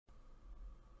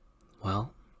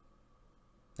Well,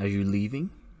 are you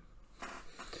leaving?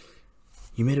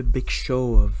 You made a big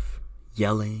show of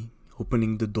yelling,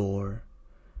 opening the door.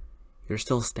 You're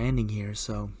still standing here,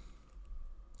 so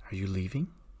are you leaving?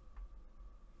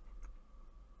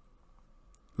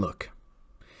 Look,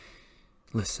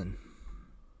 listen,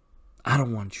 I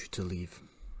don't want you to leave,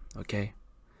 okay?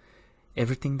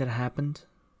 Everything that happened,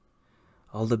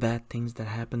 all the bad things that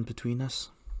happened between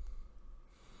us,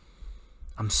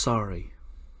 I'm sorry.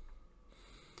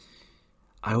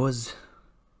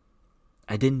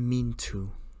 I didn't mean to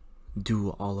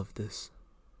do all of this.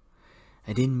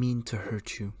 I didn't mean to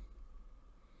hurt you.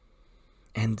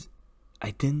 And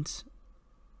I didn't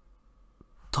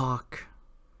talk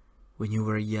when you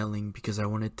were yelling because I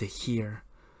wanted to hear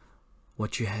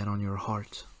what you had on your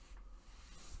heart.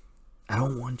 I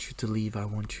don't want you to leave, I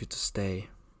want you to stay.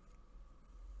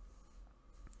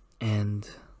 And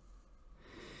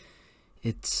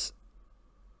it's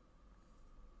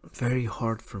very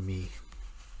hard for me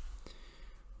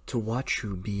to watch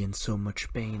you be in so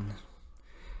much pain.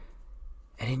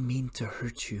 I didn't mean to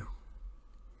hurt you.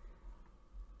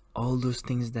 All those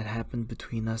things that happened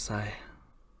between us, I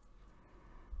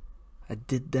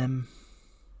did them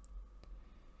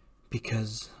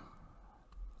because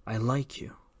I like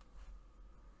you.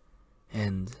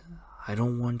 And I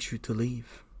don't want you to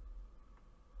leave.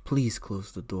 Please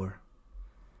close the door.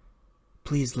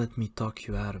 Please let me talk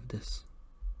you out of this.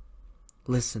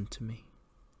 Listen to me.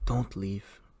 Don't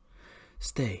leave.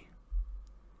 Stay.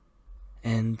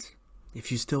 And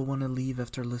if you still want to leave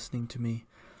after listening to me,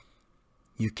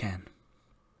 you can.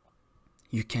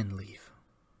 You can leave.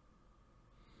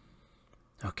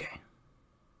 Okay.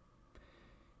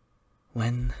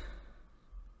 When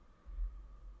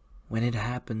it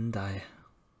happened, I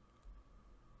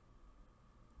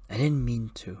didn't mean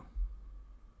to.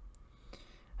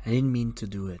 I didn't mean to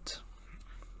do it.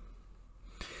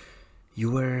 You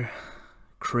were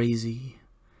crazy,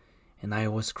 and I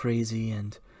was crazy,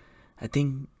 and I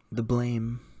think the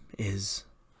blame is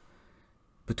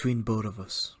between both of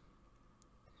us.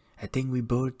 I think we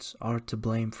both are to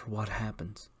blame for what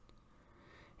happened.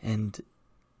 And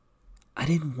I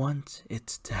didn't want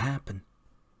it to happen.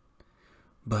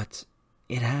 But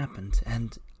it happened,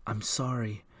 and I'm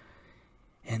sorry.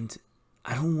 And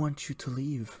I don't want you to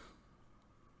leave.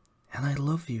 And I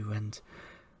love you, and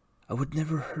I would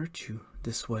never hurt you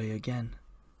this way again.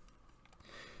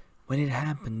 When it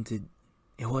happened,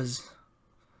 it was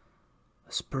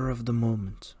a spur of the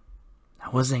moment. I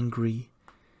was angry,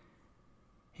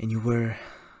 and you were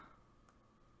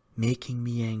making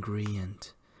me angry, and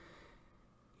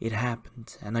it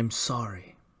happened, and I'm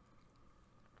sorry.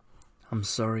 I'm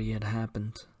sorry it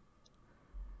happened,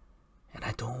 and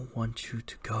I don't want you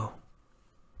to go.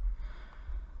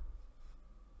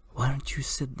 Why don't you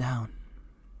sit down?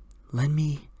 Let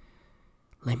me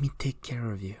take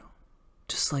care of you,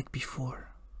 just like before.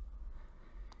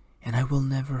 And I will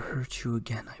never hurt you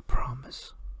again, I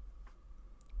promise.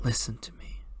 Listen to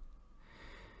me.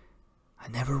 I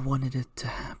never wanted it to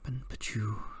happen, but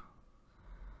you...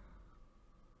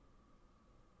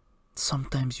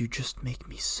 Sometimes you just make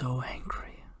me so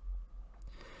angry.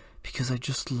 Because I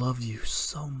just love you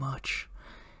so much.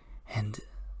 And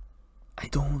I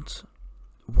don't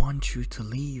want you to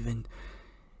leave, and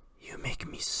you make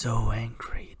me so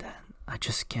angry that I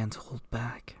just can't hold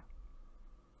back.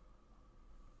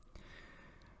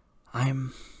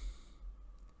 I'm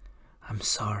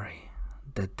sorry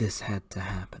that this had to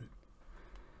happen,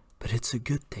 but it's a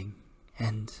good thing,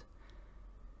 and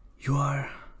you are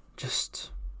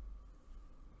just...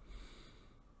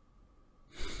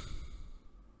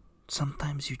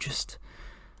 Sometimes you just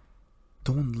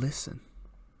don't listen,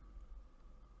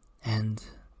 and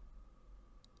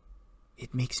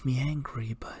it makes me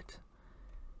angry, but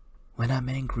when I'm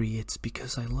angry, it's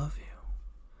because I love you.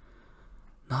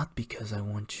 Not because I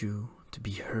want you to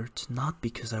be hurt, not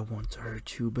because I want to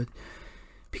hurt you, but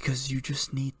because you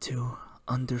just need to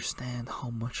understand how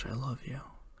much I love you.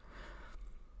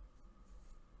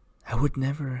 I would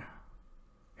never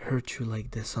hurt you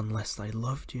like this unless I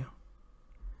loved you.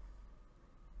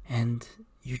 And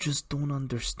you just don't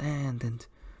understand, and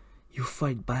you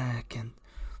fight back, and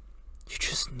you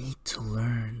just need to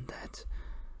learn that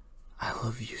I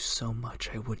love you so much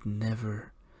I would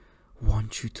never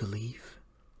want you to leave.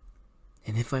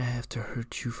 And if I have to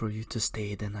hurt you for you to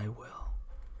stay, then I will.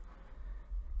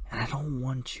 And I don't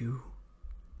want you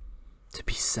to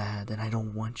be sad, and I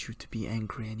don't want you to be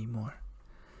angry anymore.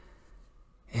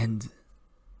 And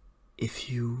if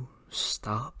you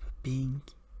stop being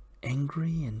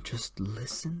angry and just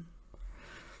listen,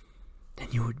 then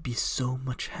you would be so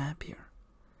much happier.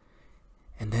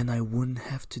 And then I wouldn't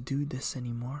have to do this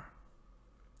anymore.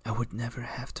 I would never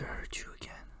have to hurt you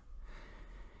again.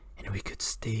 And we could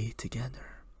stay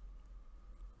together.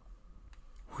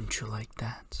 Wouldn't you like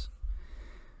that?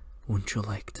 Wouldn't you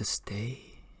like to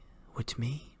stay with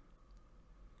me?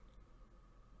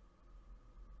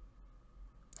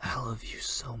 I love you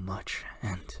so much,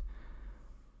 and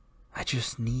I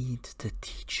just need to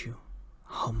teach you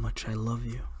how much I love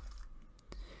you.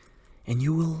 And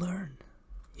you will learn.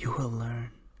 You will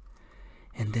learn.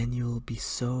 And then you will be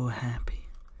so happy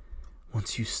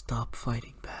once you stop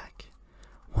fighting back.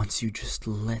 Once you just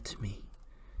let me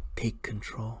take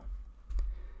control.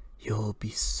 You'll be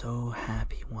so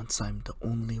happy once I'm the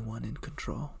only one in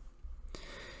control.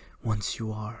 Once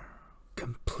you are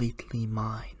completely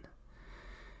mine,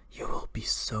 you will be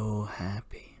so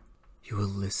happy. You will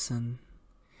listen,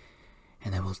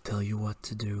 and I will tell you what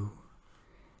to do,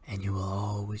 and you will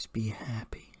always be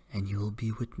happy, and you will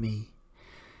be with me,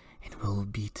 and we'll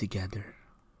be together.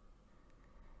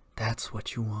 That's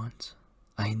what you want.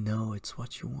 I know it's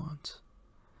what you want.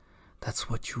 That's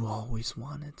what you always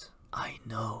wanted. I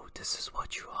know this is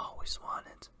what you always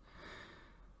wanted.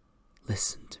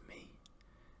 Listen to me.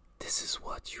 This is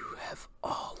what you have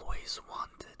always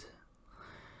wanted.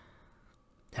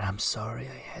 And I'm sorry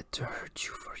I had to hurt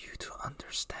you for you to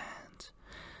understand.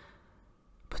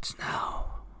 But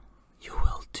now you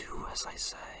will do as I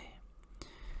say.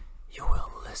 You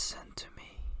will listen to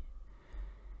me.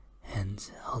 And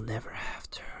I'll never have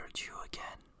to hurt you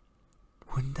again.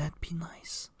 Wouldn't that be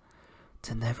nice?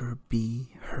 To never be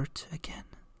hurt again?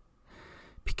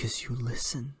 Because you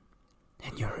listen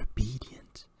and you're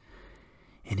obedient.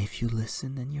 And if you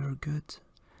listen and you're good,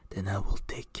 then I will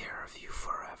take care of you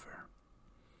forever.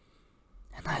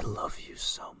 And I love you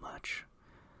so much.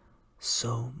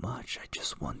 So much. I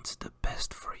just want the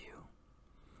best for you.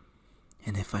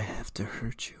 And if I have to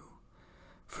hurt you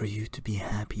for you to be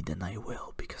happy, then I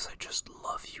will, because I just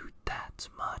love you that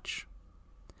much.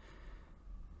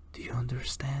 Do you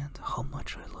understand how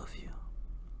much I love you?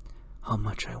 How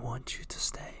much I want you to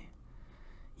stay?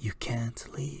 You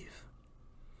can't leave,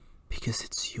 because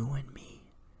it's you and me,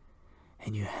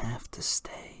 and you have to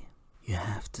stay. You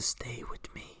have to stay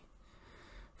with me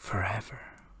forever,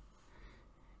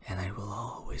 and I will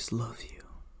always love you.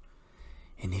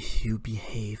 And if you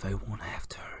behave, I won't have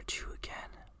to hurt you again.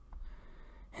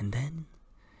 And then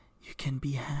you can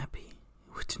be happy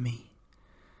with me.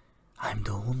 I'm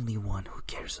the only one who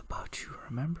cares about you,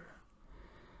 remember?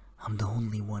 I'm the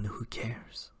only one who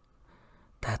cares.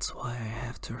 That's why I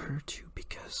have to hurt you,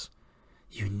 because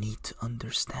you need to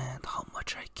understand how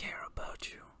much I care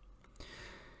about you.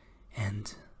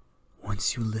 And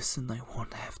once you listen, I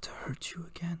won't have to hurt you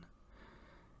again.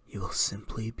 You will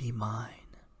simply be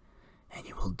mine, and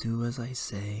you will do as I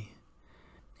say,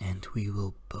 and we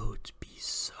will both be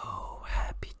so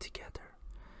happy together.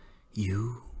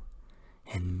 You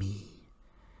and me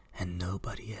and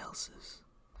nobody else's.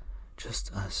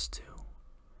 Just us two.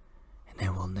 And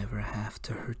I will never have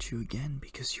to hurt you again,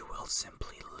 because you will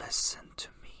simply listen to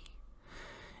me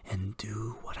and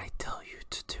do what I tell you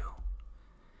to do.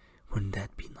 Wouldn't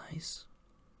that be nice?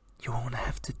 You won't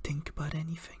have to think about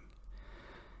anything.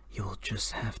 You will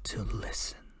just have to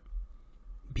listen,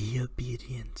 be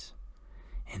obedient,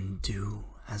 and do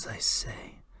as I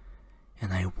say,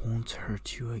 and I won't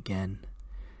hurt you again,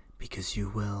 because you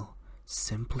will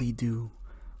simply do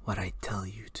what I tell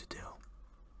you to do.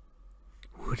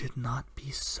 Would it not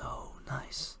be so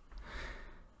nice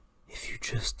if you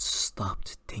just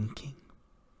stopped thinking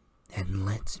and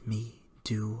let me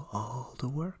do all the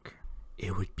work?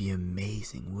 It would be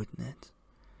amazing, wouldn't it?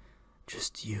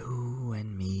 Just you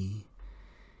and me,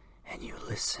 and you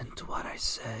listen to what I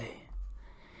say,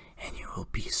 and you will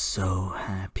be so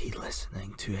happy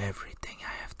listening to everything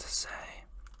I have to say.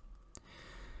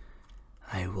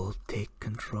 I will take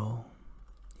control.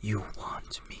 You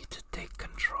want me to take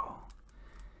control,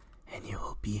 and you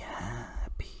will be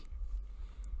happy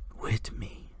with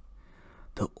me,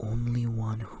 the only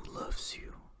one who loves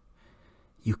you.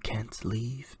 You can't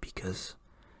leave because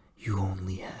you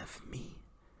only have me,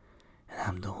 and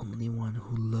I'm the only one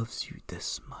who loves you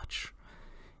this much,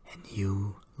 and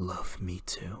you love me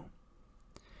too.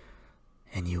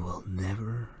 And you will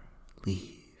never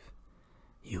leave.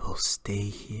 You will stay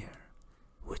here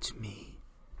with me,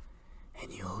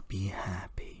 and you'll be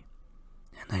happy,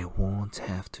 and I won't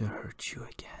have to hurt you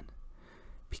again,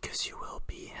 because you will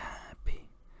be happy,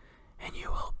 and you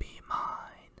will be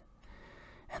mine,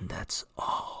 and that's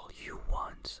all you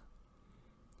want.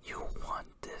 You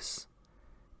want this.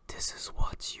 This is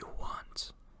what you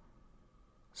want.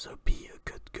 So be a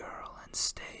good girl and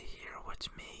stay here with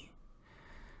me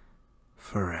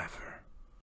forever.